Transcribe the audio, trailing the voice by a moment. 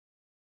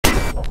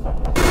Hi,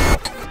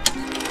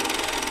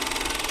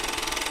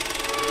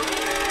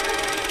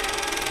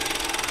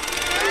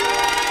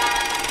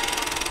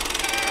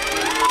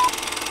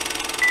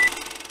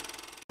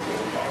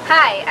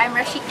 I'm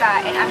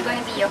Rasyiqah and I'm going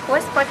to be your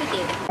host for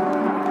today.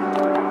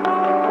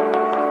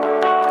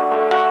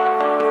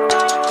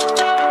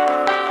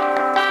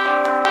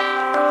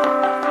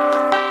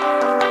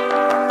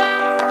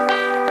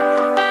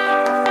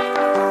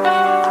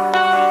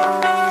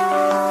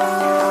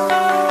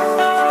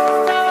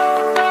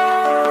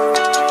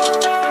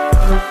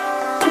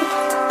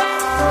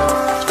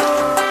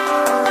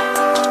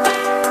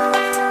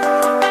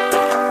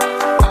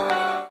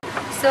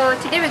 So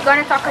today we're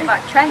going to talk about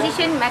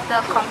transition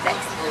metal complex.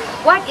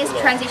 What is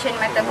transition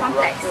metal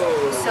complex?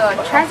 So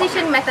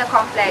transition metal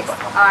complex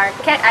are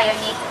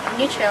cationic,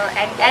 neutral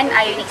and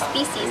anionic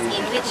species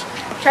in which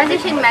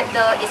transition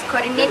metal is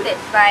coordinated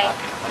by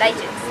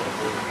ligands.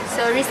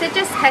 So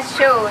researchers have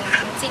shown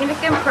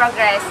significant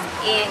progress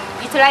in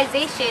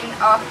utilization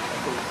of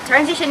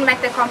transition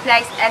metal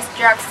complex as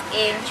drugs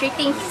in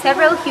treating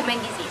several human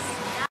diseases.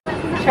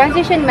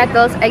 Transition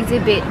metals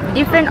exhibit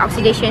different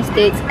oxidation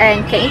states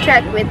and can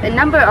interact with a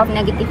number of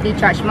negatively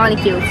charged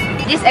molecules.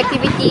 This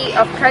activity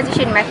of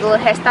transition metal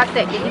has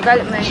started the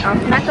development of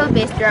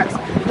metal-based drugs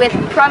with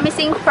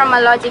promising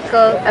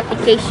pharmacological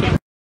application.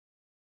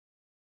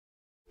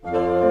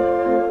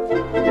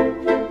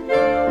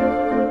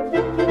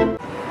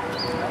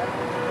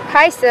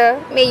 Hi sir,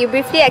 may you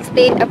briefly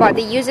explain about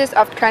the uses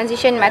of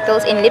transition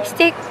metals in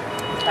lipstick?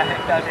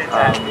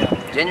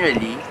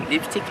 Generally,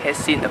 lipstick has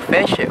seen a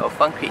fair share of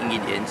funky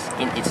ingredients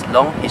in its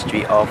long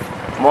history of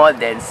more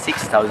than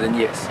 6,000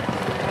 years.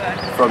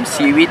 From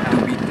seaweed to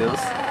beetles,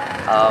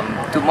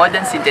 to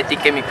modern synthetic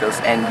chemicals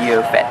and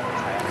deer fat.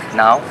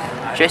 Now,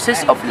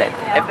 traces of lead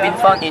have been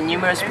found in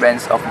numerous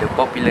brands of the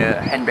popular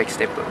handbag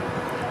staple,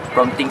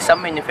 prompting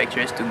some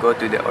manufacturers to go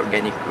to the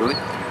organic route.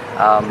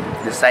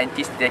 The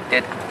scientists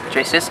detected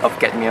traces of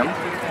cadmium,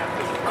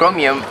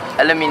 chromium,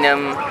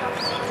 aluminum,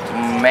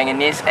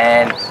 manganese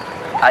and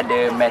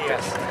other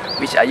metals,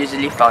 which are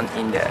usually found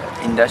in the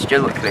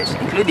industrial workplace,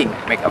 including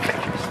makeup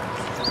factories.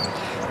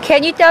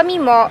 Can you tell me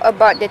more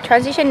about the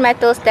transition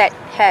metals that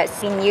has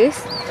been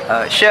used?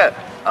 Sure.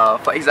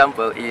 For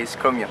example, is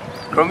chromium.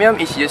 Chromium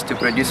is used to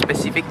produce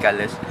specific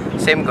colors.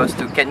 Same goes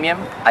to cadmium,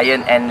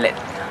 iron, and lead.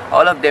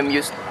 All of them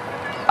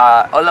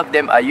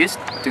are used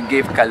to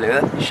give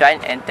color,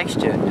 shine, and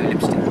texture to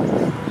lipstick.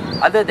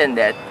 Other than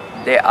that,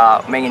 there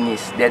are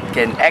manganese that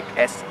can act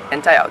as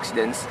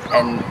antioxidants,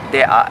 and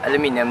there are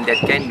aluminum that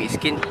can be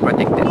skin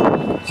protectant,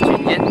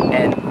 stringent,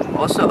 and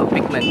also a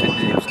pigment to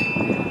the lipstick.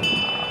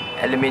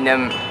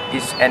 Aluminum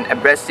is an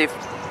abrasive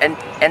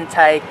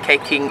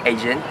anti-caking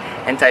agent,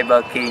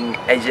 anti-bulking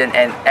agent,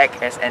 and act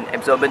as an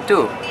absorbent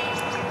too.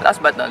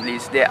 Last but not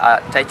least, there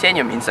are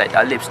titanium inside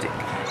our lipstick.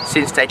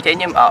 Since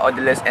titanium are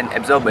odorless and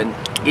absorbent,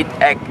 it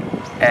acts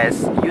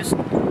as used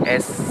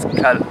as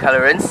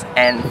colorants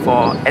and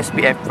for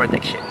SPF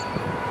protection.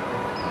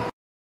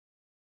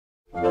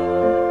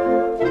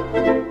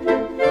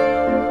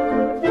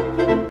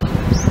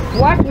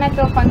 What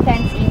metal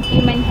contents in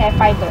human hair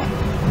fiber?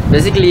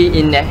 Basically,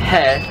 in the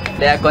hair,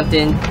 they are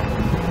contained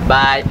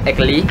by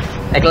alkaline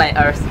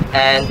earth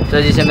and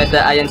transition metal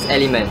ions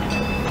element.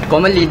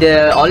 Commonly,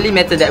 the only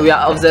metal that we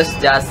are observed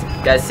just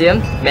calcium,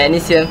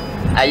 magnesium,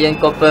 iron,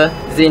 copper,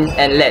 zinc,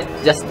 and lead.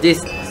 Just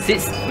these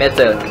 6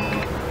 metals.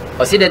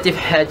 Oxidative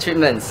hair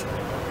treatments.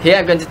 Here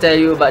I'm going to tell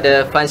you about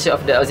the function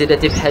of the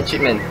oxidative hair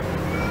treatment.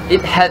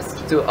 It helps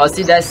to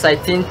oxidize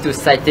cytine to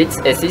citric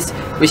acid,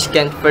 which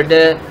can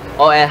further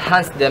or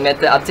enhance the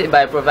metal uptake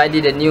by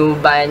providing the new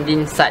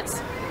binding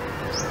sites.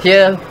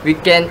 Here we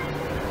can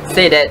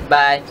say that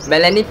by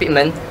melanin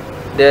pigment,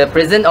 the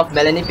presence of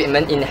melanin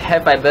pigment in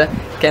hair fiber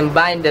can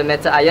bind the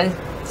metal ions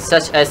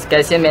such as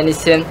calcium,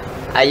 magnesium,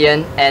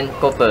 iron, and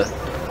copper.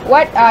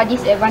 What are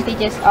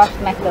disadvantages of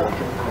metal?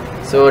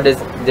 So the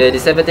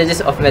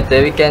disadvantages of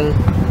metal, we can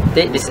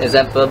take this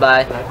example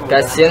by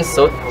calcium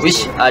salt,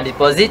 which are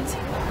deposited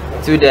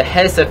to the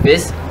hair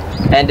surface,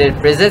 and the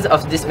presence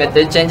of this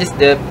metal changes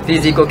the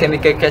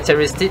physicochemical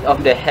characteristic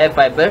of the hair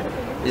fiber,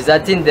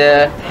 resulting in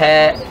the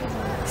hair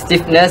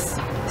stiffness,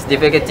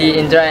 difficulty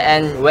in dry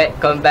and wet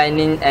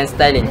combining and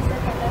styling.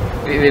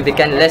 It will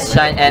become less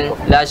shine and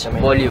large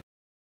volume.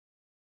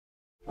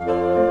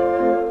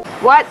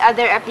 What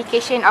other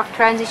application of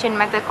transition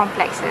metal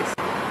complexes?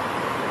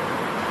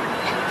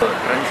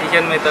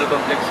 Transition metal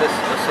complexes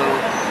also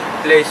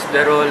plays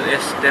the role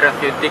as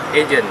therapeutic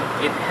agent.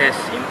 It has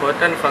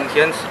important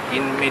functions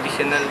in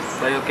medicinal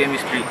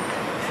biochemistry.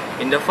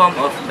 In the form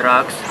of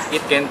drugs,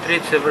 it can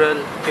treat several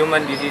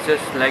human diseases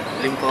like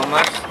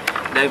lymphomas,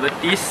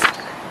 diabetes,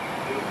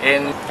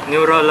 and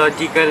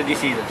neurological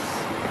diseases.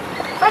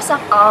 First of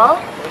all,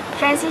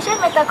 transition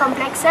metal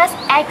complexes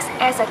acts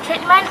as a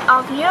treatment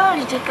of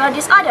neurological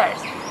disorders.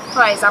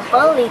 For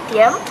example,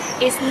 lithium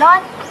is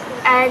not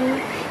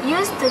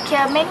used to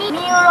cure many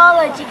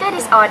neurological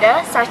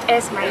disorders such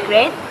as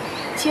migraine,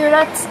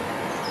 Tourette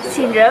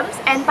syndromes,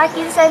 and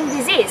Parkinson's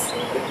disease.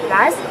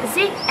 Last,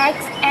 zinc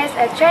acts as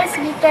a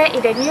transmitter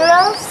in the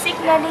neural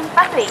signaling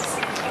pathways.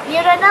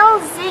 Neuronal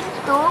zinc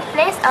 2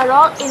 plays a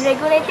role in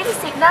regulating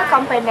signal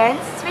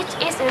components, which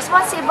is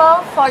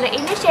responsible for the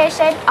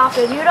initiation of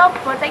the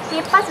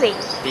neuroprotective pathway.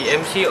 The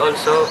MC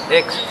also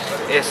acts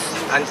as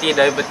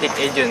anti-diabetic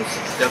agents.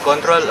 The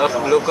control of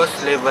glucose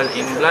level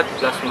in blood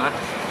plasma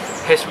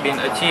has been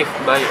achieved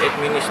by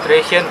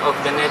administration of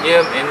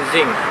vanadium and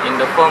zinc in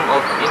the form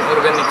of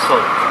inorganic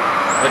salt.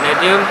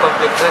 Vanadium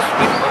complexes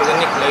with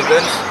organic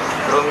ligands,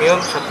 chromium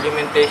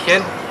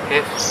supplementation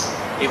has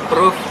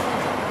improved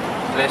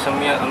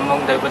glycemia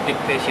among diabetic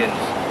patients.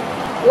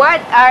 What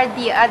are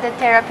the other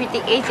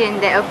therapeutic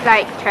agents that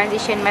apply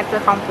transition metal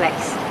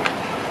complex?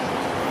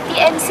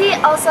 TMC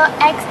also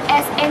acts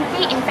as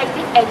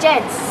anti-infective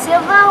agents.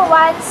 Silver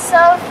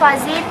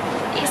 1-sulfazine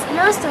is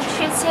used to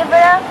treat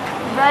severe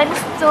burns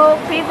to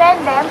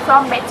prevent them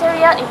from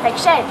bacterial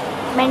infection.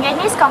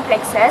 Manganese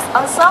complexes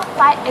also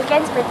fight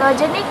against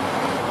pathogenic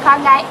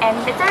fungi and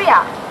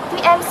bacteria.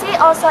 TMC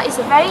also is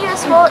very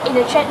useful in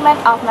the treatment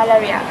of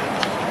malaria.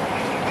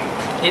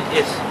 It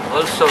is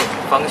also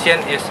function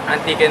as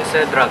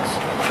anti-cancer drugs.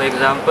 For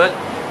example,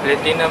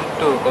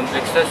 platinum-2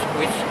 complexes,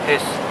 which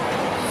has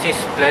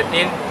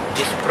cisplatin,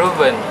 is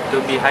proven to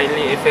be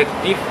highly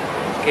effective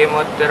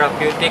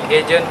chemotherapeutic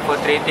agent for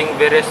treating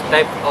various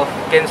types of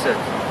cancer.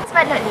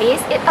 Last but not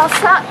least, it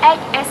also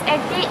acts as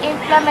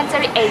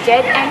anti-inflammatory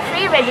agent and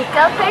free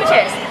radical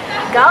quenchers.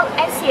 Gold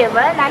and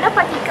silver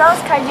nanoparticles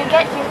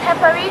conjugate with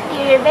heparin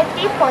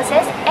derivative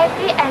possess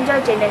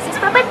anti-angiogenesis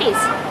properties.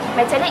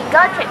 Metallic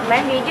gold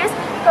treatment reduces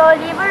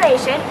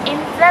proliferation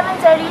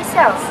inflammatory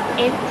cells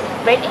in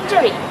brain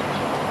injury.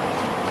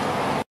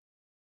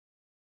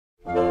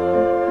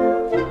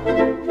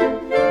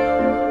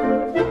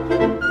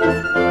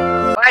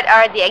 What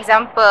are the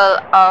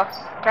examples of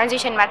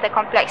transition metal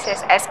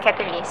complexes as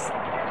catalysts?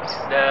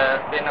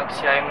 The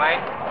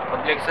phenoxyamide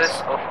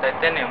complexes of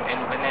titanium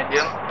and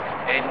vanadium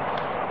and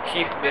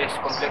sheaf-based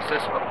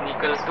complexes of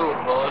nickel-2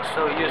 were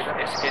also used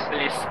as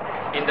catalysts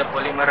in the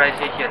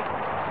polymerization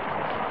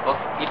of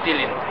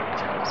ethylene.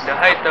 The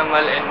high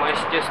thermal and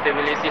moisture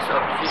stabilities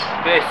of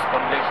sheaf-based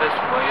complexes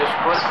were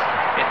useful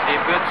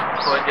attributes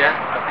for their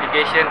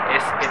application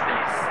as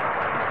catalysts.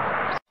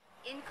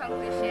 In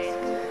conclusion,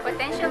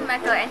 potential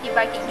metal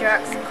antibiotic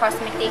drugs,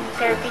 cosmetic,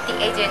 therapeutic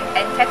agent,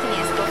 and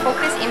catalysts will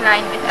focus in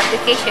line with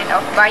application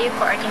of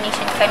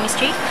biocoordination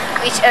chemistry,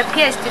 which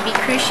appears to be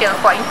crucial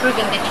for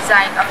improving the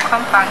design of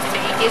compounds to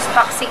reduce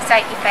toxic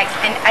side effects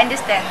and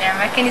understand their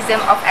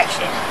mechanism of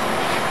action.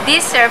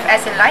 These serve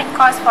as a light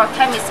course for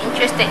chemists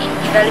interested in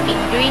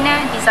developing greener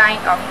design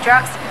of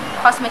drugs,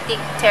 cosmetic,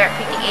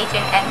 therapeutic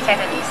agent, and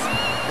catalysts.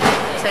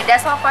 So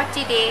that's all for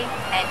today,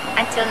 and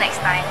until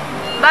next time,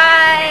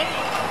 bye!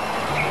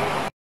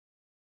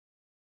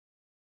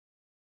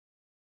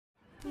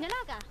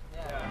 Nyala kah?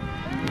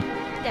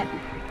 Sekejap.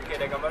 Okay,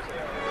 dah gambar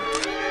saya.